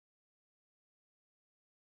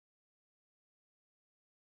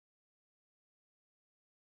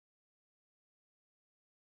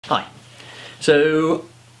Hi. So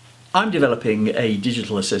I'm developing a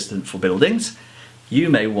digital assistant for buildings. You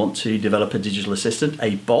may want to develop a digital assistant,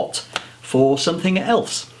 a bot, for something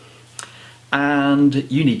else.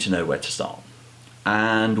 And you need to know where to start.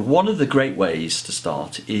 And one of the great ways to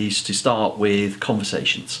start is to start with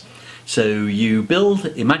conversations. So you build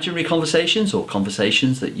imaginary conversations or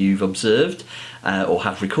conversations that you've observed or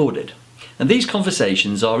have recorded. And these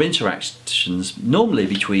conversations are interactions normally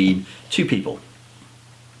between two people.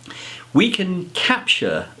 We can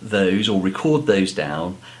capture those or record those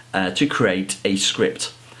down to create a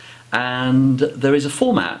script. And there is a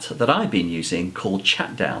format that I've been using called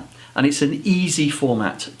chatdown, and it's an easy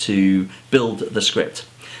format to build the script.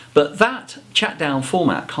 But that chatdown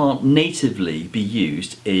format can't natively be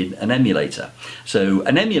used in an emulator. So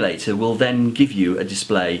an emulator will then give you a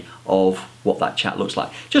display of what that chat looks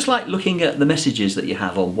like. Just like looking at the messages that you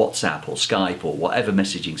have on WhatsApp or Skype or whatever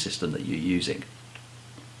messaging system that you're using.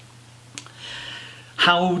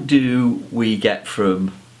 How do we get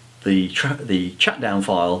from the chatdown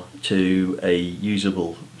file to a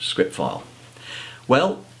usable script file?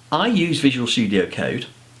 Well, I use Visual Studio Code,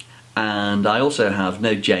 and I also have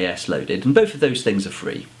Node.js loaded, and both of those things are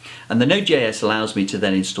free. And the Node.js allows me to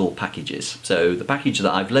then install packages. So the package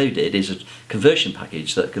that I've loaded is a conversion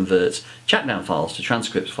package that converts chatdown files to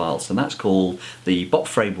transcript files, and that's called the Bot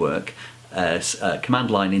Framework command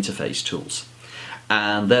line interface tools.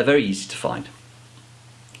 And they're very easy to find.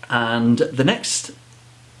 And the next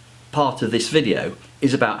part of this video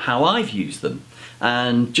is about how I've used them,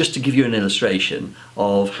 and just to give you an illustration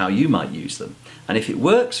of how you might use them. And if it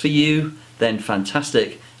works for you, then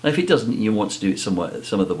fantastic. And if it doesn't, and you want to do it some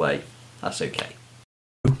other way, that's okay.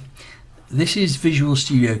 This is Visual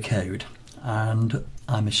Studio Code, and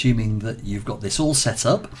I'm assuming that you've got this all set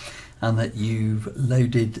up and that you've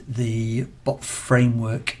loaded the Bot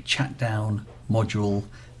Framework chatdown module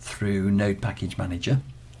through Node Package Manager.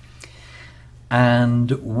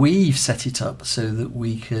 And we've set it up so that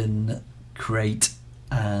we can create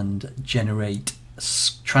and generate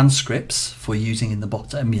transcripts for using in the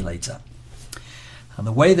bot emulator. And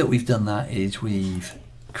the way that we've done that is we've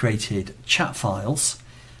created chat files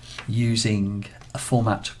using a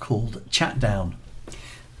format called chatdown.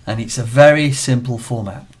 And it's a very simple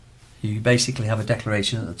format. You basically have a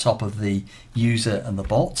declaration at the top of the user and the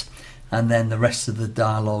bot, and then the rest of the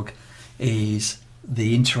dialogue is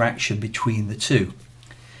the interaction between the two.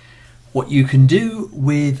 What you can do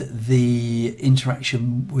with the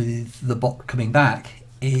interaction with the bot coming back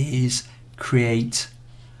is create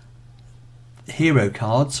hero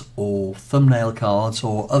cards or thumbnail cards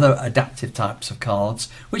or other adaptive types of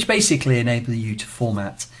cards, which basically enable you to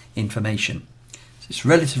format information. So it's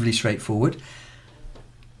relatively straightforward.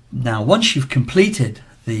 Now, once you've completed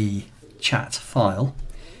the chat file,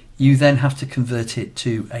 you then have to convert it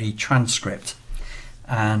to a transcript.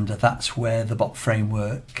 And that's where the Bot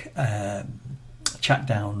Framework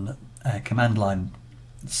chatdown command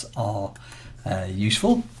lines are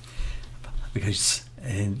useful, because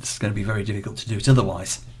it's going to be very difficult to do it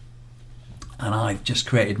otherwise. And I've just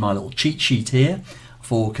created my little cheat sheet here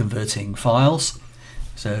for converting files.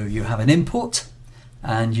 So you have an input,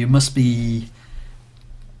 and you must be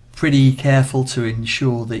pretty careful to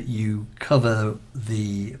ensure that you cover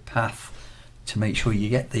the path to make sure you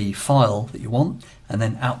get the file that you want, and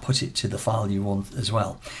then output it to the file you want as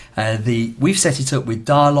well. We've set it up with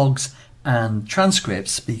dialogues and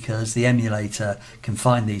transcripts because the emulator can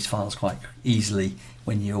find these files quite easily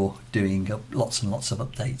when you're doing lots and lots of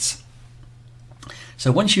updates.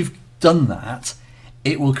 So once you've done that,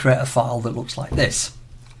 it will create a file that looks like this.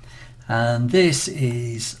 And this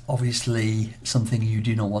is obviously something you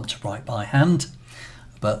do not want to write by hand,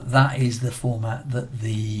 but that is the format that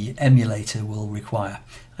the emulator will require.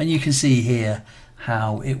 And you can see here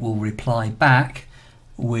how it will reply back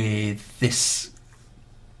with this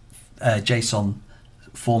JSON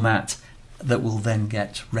format that will then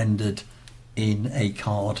get rendered in a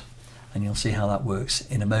card. And you'll see how that works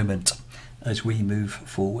in a moment as we move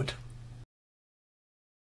forward.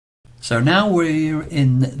 So now we're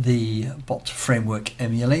in the Bot Framework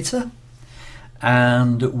emulator,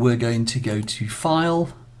 and we're going to go to File,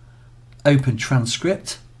 Open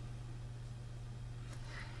Transcript,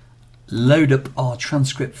 load up our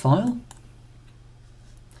transcript file,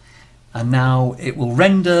 and now it will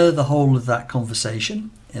render the whole of that conversation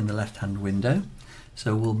in the left hand window.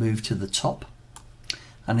 So we'll move to the top,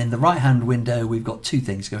 and in the right hand window we've got two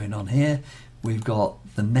things going on here. We've got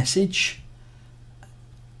the message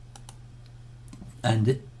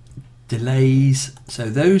and delays. So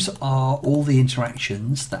those are all the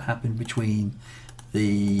interactions that happen between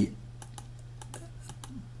the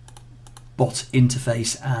bot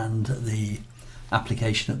interface and the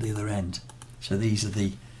application at the other end. So this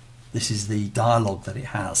is the dialogue that it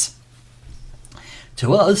has.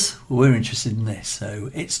 To us, we're interested in this. So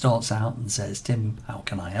it starts out and says, Tim, how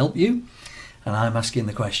can I help you? And I'm asking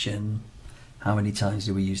the question, how many times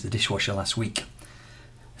did we use the dishwasher last week?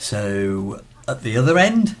 So at the other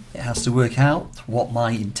end, it has to work out what my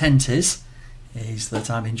intent is that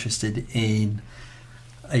I'm interested in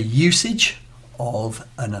a usage of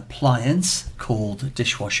an appliance called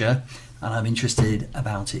dishwasher, and I'm interested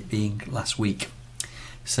about it being last week.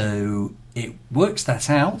 So it works that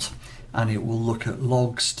out, and it will look at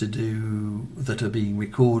logs that are being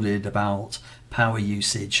recorded about power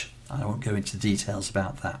usage. I won't go into details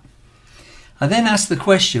about that. I then ask the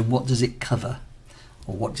question, what does it cover?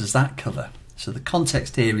 Or what does that cover? So the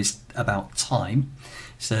context here is about time.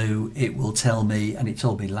 So it will tell me, and it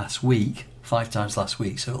told me last week, 5 times last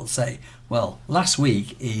week. So it'll say, well, last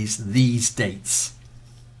week is these dates.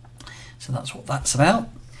 So that's what that's about.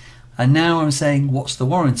 And now I'm saying, what's the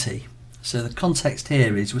warranty? So the context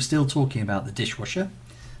here is we're still talking about the dishwasher.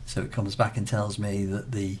 So it comes back and tells me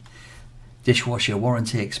that the dishwasher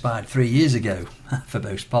warranty expired 3 years ago for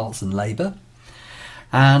both parts and labour.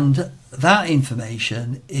 And that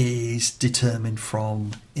information is determined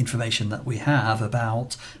from information that we have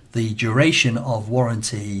about the duration of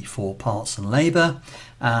warranty for parts and labour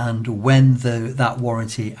and when that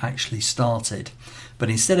warranty actually started. But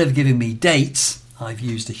instead of giving me dates, I've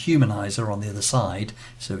used a humanizer on the other side,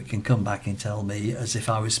 so it can come back and tell me as if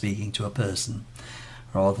I was speaking to a person,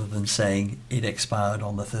 rather than saying it expired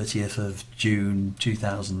on the 30th of June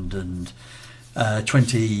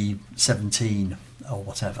 2017 or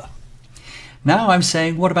whatever. Now I'm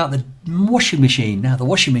saying, what about the washing machine? Now the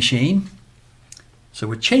washing machine, so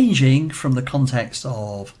we're changing from the context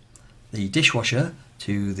of the dishwasher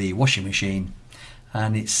to the washing machine,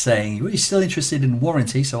 and it's saying, well, you're still interested in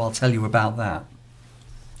warranty, so I'll tell you about that.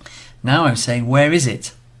 Now I'm saying, where is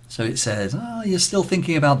it? So it says, oh, you're still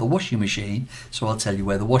thinking about the washing machine, so I'll tell you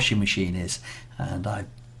where the washing machine is. And I've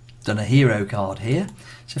done a hero card here.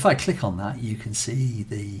 So if I click on that, you can see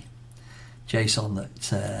the JSON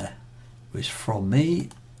that was from me,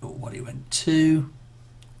 or what it went to.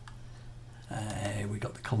 We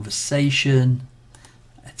got the conversation,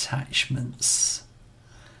 attachments,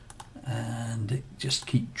 and it just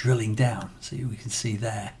keep drilling down. So we can see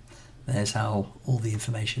there's how all the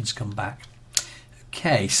information's come back.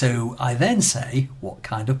 Okay, so I then say, what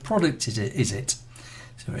kind of product is it?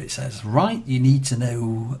 So it says, right, you need to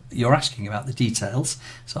know, you're asking about the details.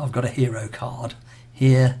 So I've got a hero card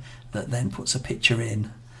here that then puts a picture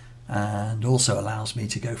in and also allows me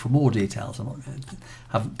to go for more details. I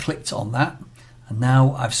haven't clicked on that. And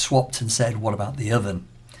now I've swapped and said, what about the oven?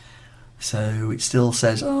 So it still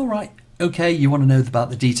says, oh, right, okay, you want to know about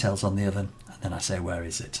the details on the oven. And then I say, where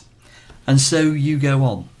is it? And so you go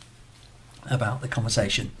on about the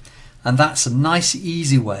conversation. And that's a nice,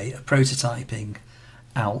 easy way of prototyping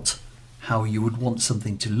out how you would want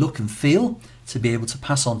something to look and feel, to be able to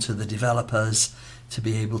pass on to the developers, to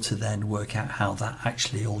be able to then work out how that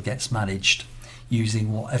actually all gets managed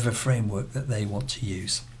using whatever framework that they want to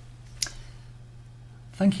use.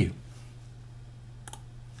 Thank you.